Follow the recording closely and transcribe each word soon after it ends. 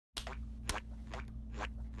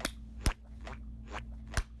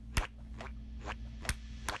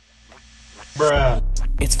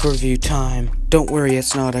It's for review time. Don't worry,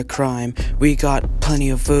 it's not a crime. We got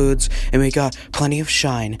plenty of foods, and we got plenty of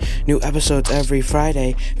shine. New episodes every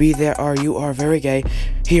Friday. Be there or you are very gay.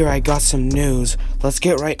 Here I got some news. Let's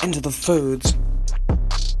get right into the foods.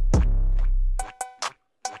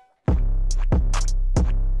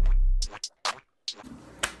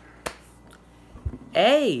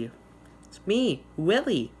 Hey, it's me,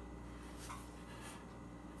 Willie.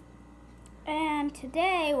 And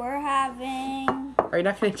today we're having... Are you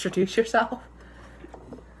not going to introduce yourself?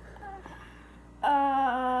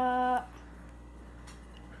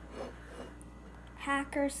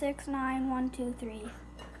 Hacker69123.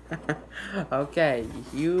 Okay,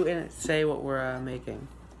 you say what we're making.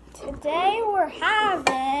 Today we're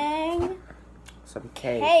having... Some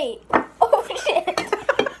cake. Hey! Oh shit!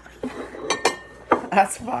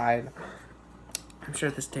 That's fine. I'm sure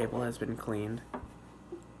this table has been cleaned.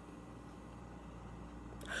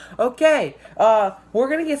 Okay, we're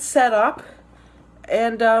gonna get set up,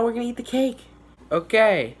 and we're gonna eat the cake.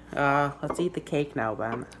 Okay, let's eat the cake now,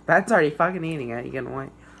 Ben. Ben's already fucking eating it. You gonna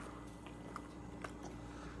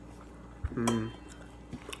wait?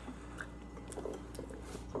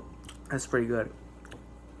 That's pretty good.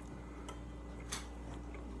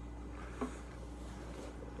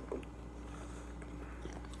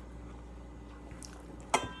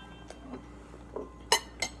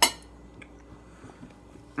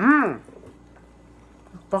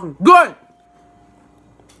 Fucking good!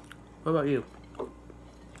 What about you?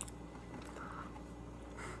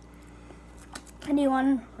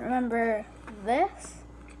 Anyone remember this?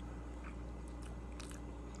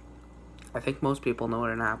 I think most people know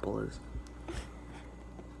what an apple is.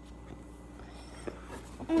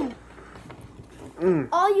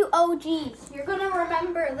 All you OGs, you're gonna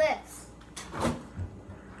remember this.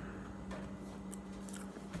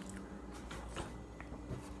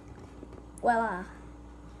 Voila.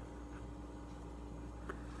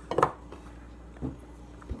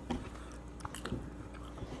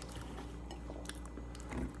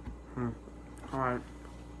 Alright.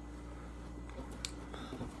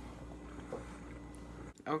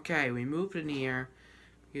 Okay, we moved in here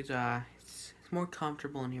because it's more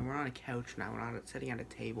comfortable in here. We're on a couch now. We're not sitting at a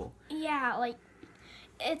table. Yeah, like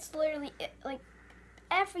it's literally like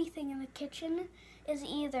everything in the kitchen is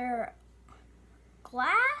either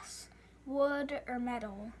glass, wood, or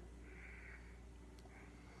metal.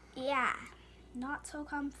 Yeah, not so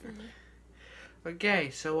comfy. Okay,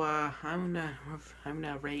 so I'm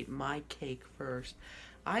gonna rate my cake first.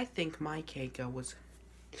 I think my cake was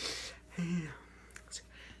it's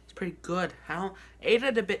pretty good. I ate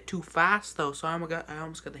it a bit too fast though, so I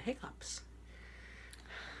almost got the hiccups.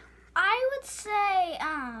 I would say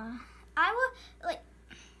I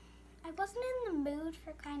wasn't in the mood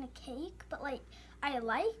for kind of cake, but like I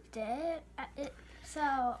liked it.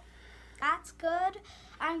 So that's good.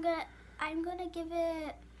 I'm gonna give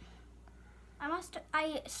it.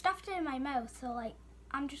 I stuffed it in my mouth, so like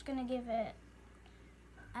I'm just gonna give it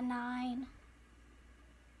a 9.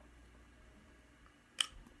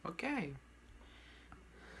 Okay.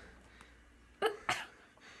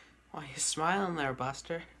 Why you smiling there,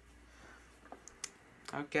 Buster?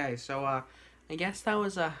 Okay, so I guess that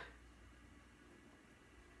was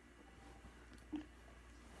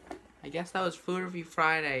Food Review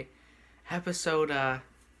Friday, episode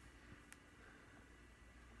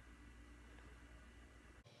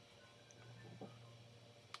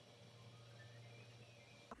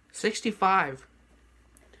 65.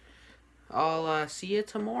 I'll see you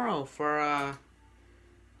tomorrow for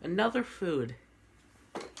another food.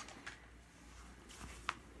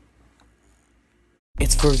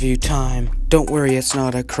 It's for review time. Don't worry, it's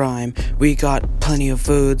not a crime. We got plenty of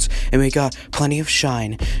foods, and we got plenty of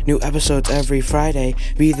shine. New episodes every Friday.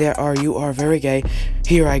 Be there or you are very gay.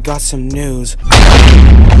 Here I got some news.